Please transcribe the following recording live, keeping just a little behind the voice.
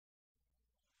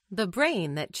The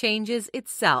Brain That Changes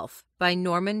Itself by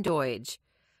Norman Doidge.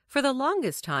 For the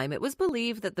longest time, it was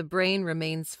believed that the brain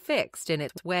remains fixed in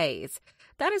its ways.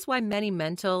 That is why many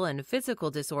mental and physical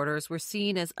disorders were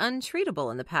seen as untreatable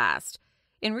in the past.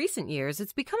 In recent years,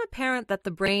 it's become apparent that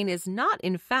the brain is not,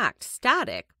 in fact,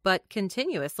 static, but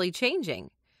continuously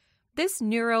changing. This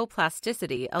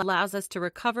neuroplasticity allows us to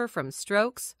recover from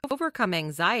strokes, overcome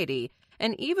anxiety,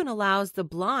 and even allows the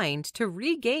blind to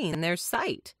regain their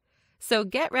sight. So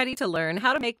get ready to learn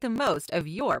how to make the most of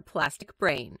your plastic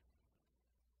brain.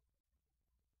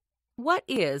 What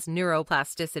is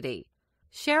neuroplasticity?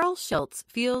 Cheryl Schultz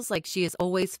feels like she is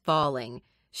always falling.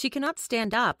 She cannot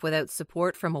stand up without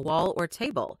support from a wall or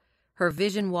table. Her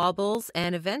vision wobbles,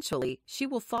 and eventually she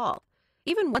will fall.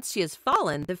 Even once she has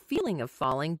fallen, the feeling of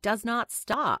falling does not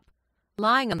stop.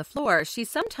 Lying on the floor, she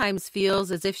sometimes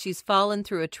feels as if she's fallen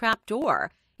through a trap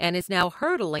door and is now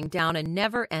hurtling down a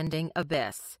never-ending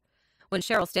abyss. When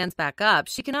Cheryl stands back up,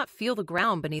 she cannot feel the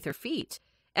ground beneath her feet.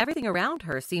 Everything around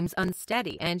her seems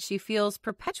unsteady, and she feels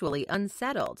perpetually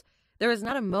unsettled. There is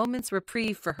not a moment's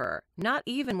reprieve for her, not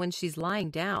even when she's lying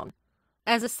down.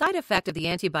 As a side effect of the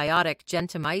antibiotic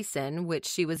gentamicin, which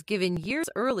she was given years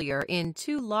earlier in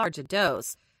too large a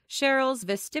dose, Cheryl's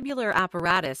vestibular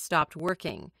apparatus stopped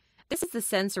working. This is the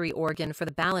sensory organ for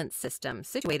the balance system,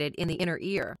 situated in the inner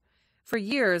ear. For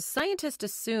years, scientists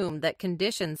assumed that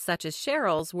conditions such as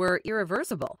Cheryl's were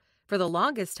irreversible. For the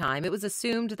longest time, it was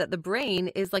assumed that the brain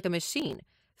is like a machine,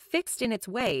 fixed in its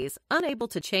ways, unable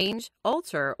to change,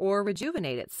 alter, or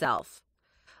rejuvenate itself.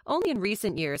 Only in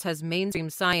recent years has mainstream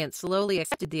science slowly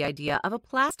accepted the idea of a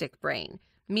plastic brain,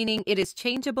 meaning it is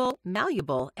changeable,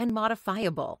 malleable, and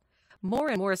modifiable. More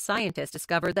and more scientists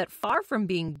discovered that far from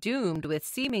being doomed with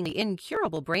seemingly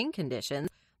incurable brain conditions,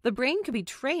 the brain could be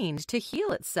trained to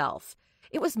heal itself.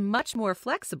 It was much more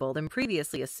flexible than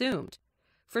previously assumed.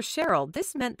 For Cheryl,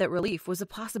 this meant that relief was a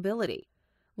possibility.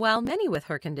 While many with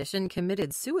her condition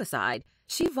committed suicide,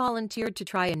 she volunteered to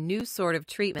try a new sort of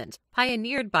treatment,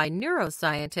 pioneered by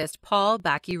neuroscientist Paul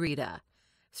Bacchi-Rita.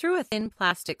 Through a thin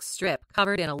plastic strip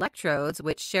covered in electrodes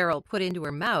which Cheryl put into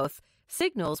her mouth,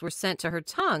 signals were sent to her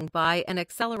tongue by an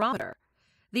accelerometer.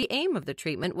 The aim of the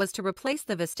treatment was to replace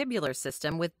the vestibular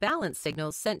system with balance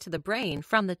signals sent to the brain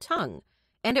from the tongue.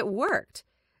 And it worked.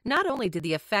 Not only did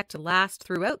the effect last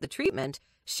throughout the treatment,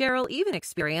 Cheryl even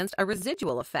experienced a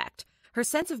residual effect. Her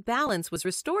sense of balance was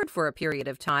restored for a period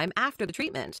of time after the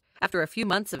treatment. After a few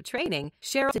months of training,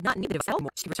 Cheryl did not need to excel more.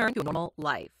 She returned to a normal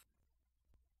life.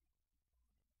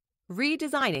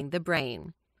 Redesigning the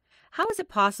brain. How is it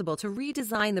possible to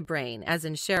redesign the brain, as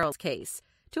in Cheryl's case?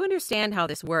 To understand how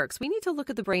this works, we need to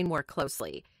look at the brain more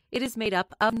closely. It is made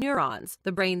up of neurons,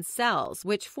 the brain's cells,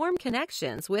 which form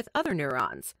connections with other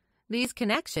neurons. These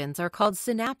connections are called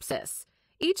synapses.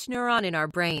 Each neuron in our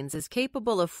brains is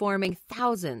capable of forming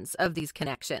thousands of these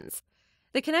connections.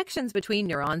 The connections between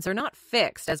neurons are not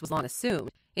fixed, as was long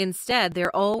assumed. Instead,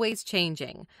 they're always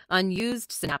changing.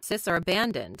 Unused synapses are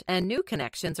abandoned, and new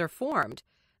connections are formed.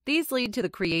 These lead to the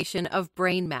creation of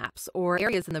brain maps, or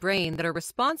areas in the brain that are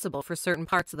responsible for certain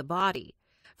parts of the body.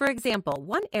 For example,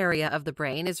 one area of the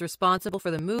brain is responsible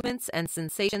for the movements and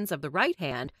sensations of the right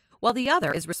hand, while the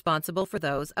other is responsible for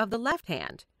those of the left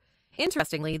hand.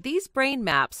 Interestingly, these brain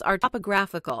maps are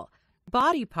topographical.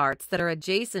 Body parts that are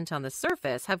adjacent on the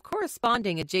surface have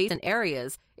corresponding adjacent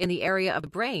areas in the area of the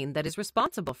brain that is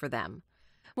responsible for them.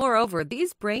 Moreover,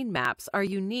 these brain maps are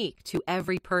unique to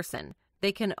every person.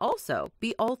 They can also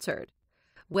be altered.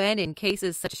 When, in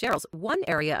cases such as Cheryl's, one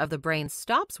area of the brain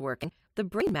stops working, the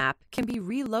brain map can be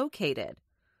relocated.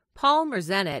 Paul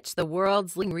Merzenich, the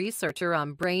world's leading researcher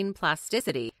on brain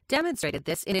plasticity, demonstrated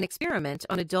this in an experiment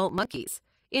on adult monkeys.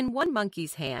 In one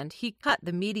monkey's hand, he cut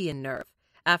the median nerve.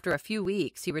 After a few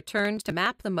weeks, he returned to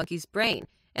map the monkey's brain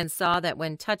and saw that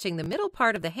when touching the middle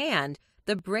part of the hand,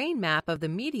 the brain map of the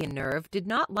median nerve did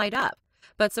not light up.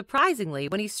 But surprisingly,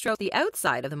 when he stroked the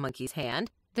outside of the monkey's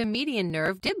hand, the median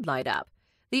nerve did light up.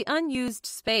 The unused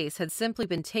space had simply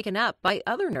been taken up by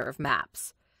other nerve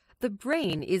maps. The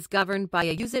brain is governed by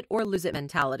a use-it-or-lose-it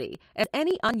mentality, as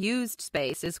any unused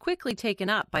space is quickly taken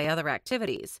up by other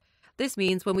activities. This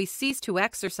means when we cease to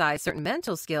exercise certain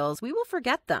mental skills, we will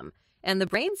forget them, and the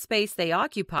brain space they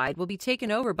occupied will be taken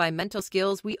over by mental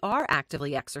skills we are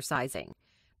actively exercising.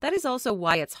 That is also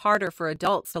why it's harder for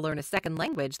adults to learn a second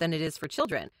language than it is for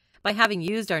children. By having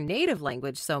used our native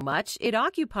language so much, it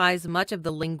occupies much of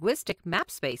the linguistic map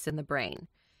space in the brain.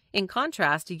 In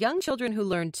contrast, young children who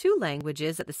learn two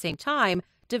languages at the same time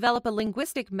develop a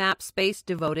linguistic map space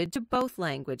devoted to both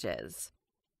languages.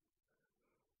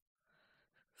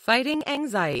 Fighting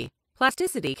anxiety.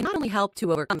 Plasticity can not only help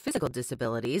to overcome physical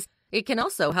disabilities, it can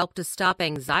also help to stop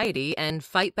anxiety and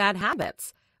fight bad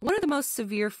habits. One of the most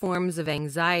severe forms of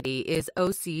anxiety is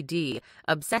OCD,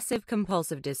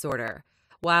 obsessive-compulsive disorder.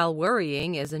 While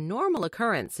worrying is a normal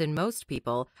occurrence in most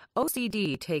people,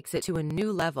 OCD takes it to a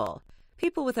new level.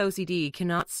 People with OCD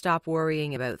cannot stop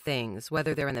worrying about things,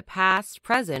 whether they're in the past,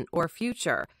 present, or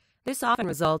future. This often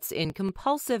results in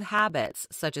compulsive habits,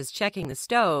 such as checking the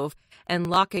stove and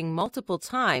locking multiple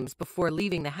times before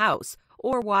leaving the house,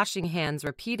 or washing hands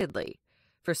repeatedly.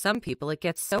 For some people, it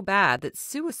gets so bad that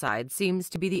suicide seems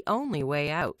to be the only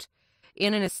way out.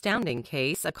 In an astounding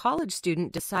case, a college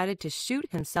student decided to shoot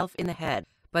himself in the head,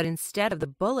 but instead of the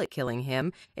bullet killing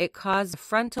him, it caused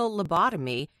frontal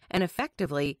lobotomy and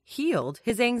effectively healed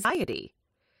his anxiety.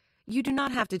 You do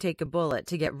not have to take a bullet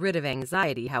to get rid of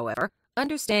anxiety, however.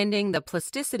 Understanding the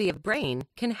plasticity of brain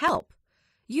can help.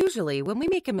 Usually, when we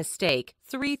make a mistake,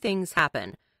 3 things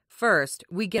happen. First,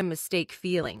 we get a mistake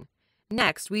feeling.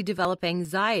 Next, we develop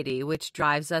anxiety, which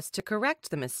drives us to correct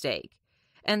the mistake.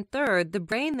 And third, the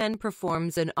brain then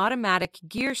performs an automatic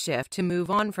gear shift to move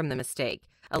on from the mistake,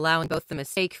 allowing both the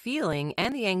mistake feeling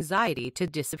and the anxiety to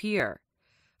disappear.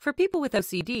 For people with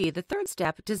OCD, the third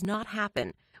step does not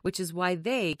happen, which is why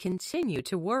they continue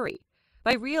to worry.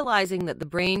 By realizing that the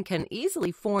brain can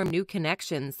easily form new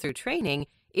connections through training,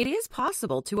 it is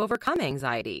possible to overcome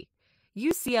anxiety.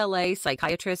 UCLA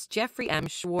psychiatrist Jeffrey M.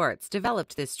 Schwartz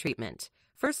developed this treatment.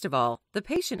 First of all, the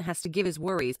patient has to give his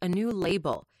worries a new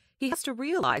label. He has to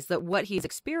realize that what he's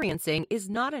experiencing is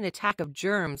not an attack of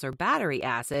germs or battery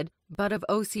acid, but of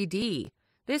OCD.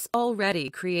 This already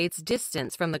creates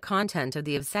distance from the content of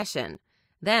the obsession.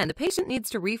 Then the patient needs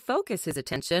to refocus his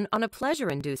attention on a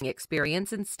pleasure-inducing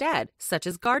experience instead, such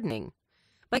as gardening.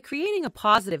 By creating a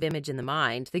positive image in the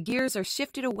mind, the gears are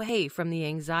shifted away from the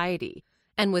anxiety.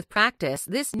 And with practice,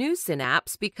 this new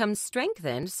synapse becomes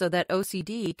strengthened so that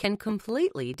OCD can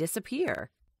completely disappear.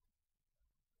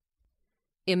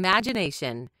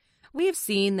 Imagination. We have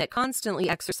seen that constantly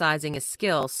exercising a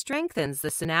skill strengthens the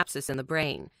synapses in the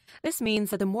brain. This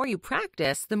means that the more you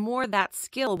practice, the more that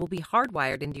skill will be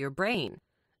hardwired into your brain.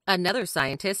 Another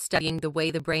scientist studying the way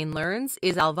the brain learns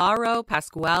is Alvaro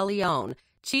Pascual-Leon,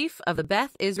 chief of the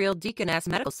Beth Israel Deaconess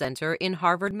Medical Center in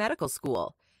Harvard Medical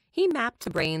School. He mapped the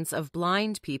brains of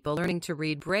blind people learning to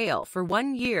read Braille for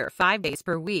 1 year, 5 days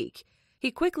per week.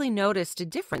 He quickly noticed a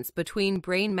difference between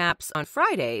brain maps on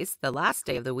Fridays, the last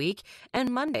day of the week, and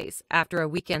Mondays, after a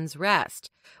weekend's rest.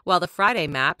 While the Friday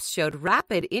maps showed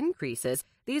rapid increases,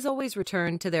 these always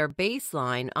returned to their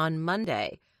baseline on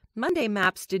Monday. Monday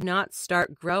maps did not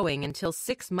start growing until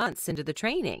 6 months into the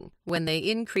training, when they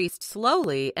increased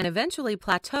slowly and eventually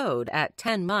plateaued at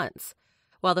 10 months.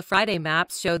 While the Friday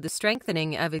maps showed the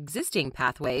strengthening of existing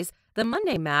pathways, the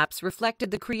Monday maps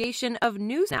reflected the creation of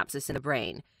new synapses in the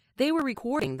brain. They were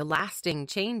recording the lasting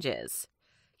changes.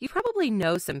 You probably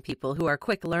know some people who are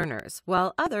quick learners,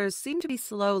 while others seem to be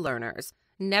slow learners.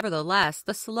 Nevertheless,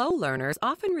 the slow learners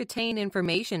often retain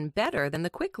information better than the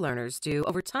quick learners do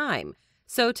over time.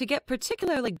 So to get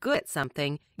particularly good at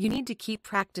something, you need to keep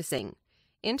practicing.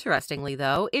 Interestingly,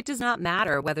 though, it does not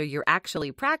matter whether you're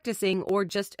actually practicing or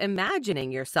just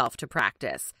imagining yourself to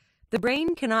practice. The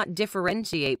brain cannot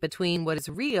differentiate between what is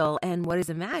real and what is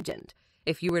imagined.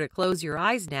 If you were to close your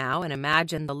eyes now and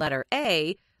imagine the letter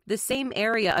A, the same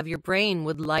area of your brain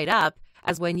would light up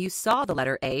as when you saw the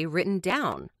letter A written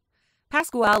down.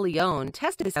 Pascual-Leon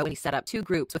tested this out when he set up 2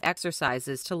 groups with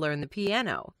exercises to learn the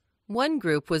piano. One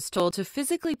group was told to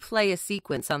physically play a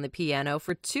sequence on the piano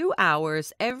for 2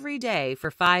 hours every day for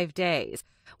 5 days,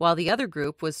 while the other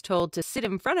group was told to sit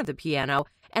in front of the piano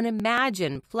and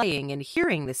imagine playing and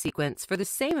hearing the sequence for the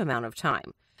same amount of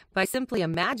time. By simply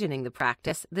imagining the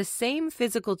practice, the same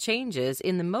physical changes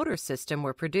in the motor system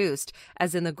were produced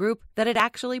as in the group that had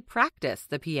actually practiced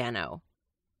the piano.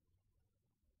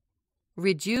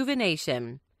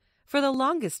 Rejuvenation. For the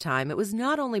longest time, it was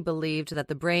not only believed that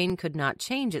the brain could not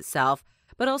change itself,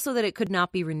 but also that it could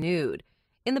not be renewed.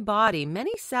 In the body,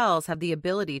 many cells have the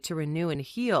ability to renew and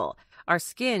heal. Our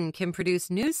skin can produce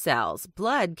new cells,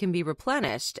 blood can be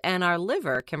replenished, and our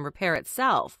liver can repair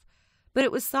itself. But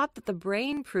it was thought that the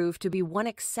brain proved to be one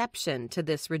exception to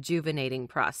this rejuvenating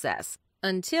process,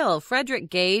 until Frederick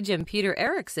Gage and Peter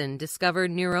Erickson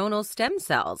discovered neuronal stem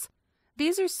cells.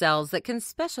 These are cells that can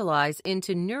specialize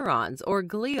into neurons or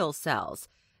glial cells.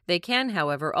 They can,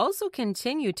 however, also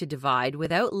continue to divide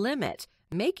without limit,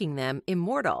 making them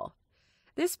immortal.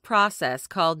 This process,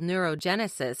 called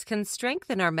neurogenesis, can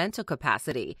strengthen our mental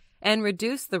capacity and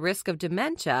reduce the risk of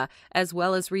dementia, as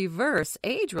well as reverse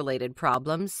age-related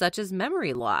problems such as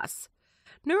memory loss.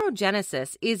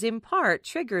 Neurogenesis is in part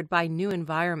triggered by new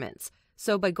environments.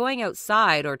 So by going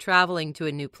outside or traveling to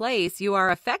a new place, you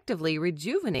are effectively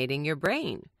rejuvenating your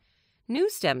brain. New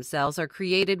stem cells are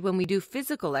created when we do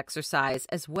physical exercise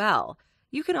as well.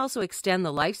 You can also extend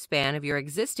the lifespan of your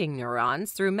existing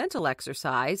neurons through mental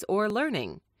exercise or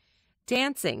learning.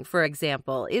 Dancing, for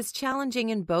example, is challenging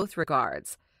in both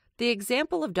regards. The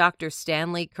example of Dr.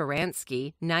 Stanley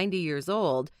Karansky, 90 years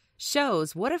old,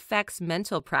 shows what effects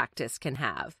mental practice can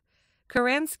have.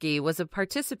 Karansky was a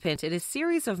participant in a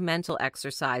series of mental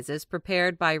exercises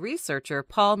prepared by researcher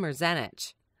Paul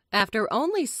Merzenich. After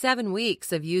only 7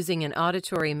 weeks of using an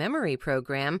auditory memory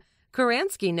program,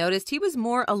 Karansky noticed he was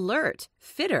more alert,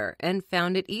 fitter, and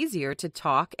found it easier to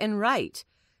talk and write.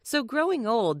 So growing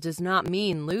old does not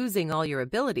mean losing all your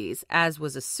abilities, as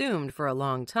was assumed for a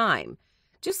long time.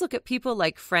 Just look at people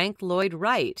like Frank Lloyd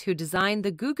Wright, who designed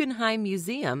the Guggenheim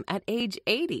Museum at age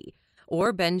 80,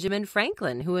 or Benjamin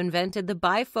Franklin, who invented the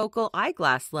bifocal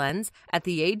eyeglass lens at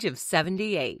the age of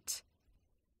 78.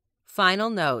 Final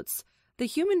notes. The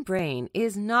human brain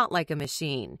is not like a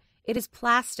machine. It is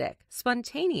plastic,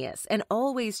 spontaneous, and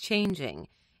always changing.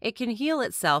 It can heal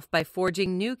itself by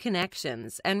forging new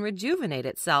connections and rejuvenate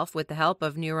itself with the help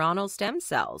of neuronal stem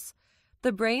cells.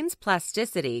 The brain's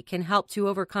plasticity can help to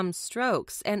overcome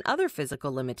strokes and other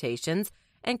physical limitations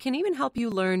and can even help you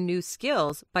learn new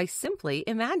skills by simply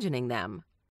imagining them.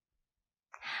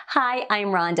 Hi, I'm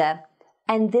Rhonda,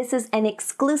 and this is an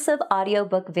exclusive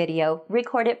audiobook video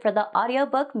recorded for the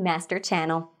Audiobook Master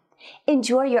Channel.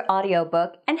 Enjoy your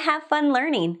audiobook and have fun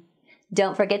learning.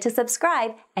 Don't forget to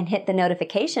subscribe and hit the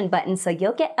notification button so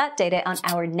you'll get updated on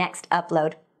our next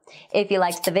upload. If you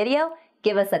liked the video,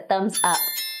 give us a thumbs up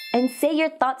and say your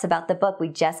thoughts about the book we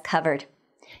just covered.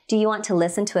 Do you want to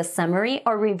listen to a summary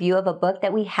or review of a book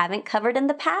that we haven't covered in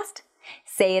the past?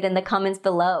 Say it in the comments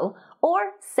below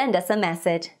or send us a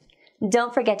message.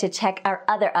 Don't forget to check our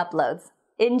other uploads.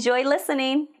 Enjoy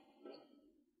listening!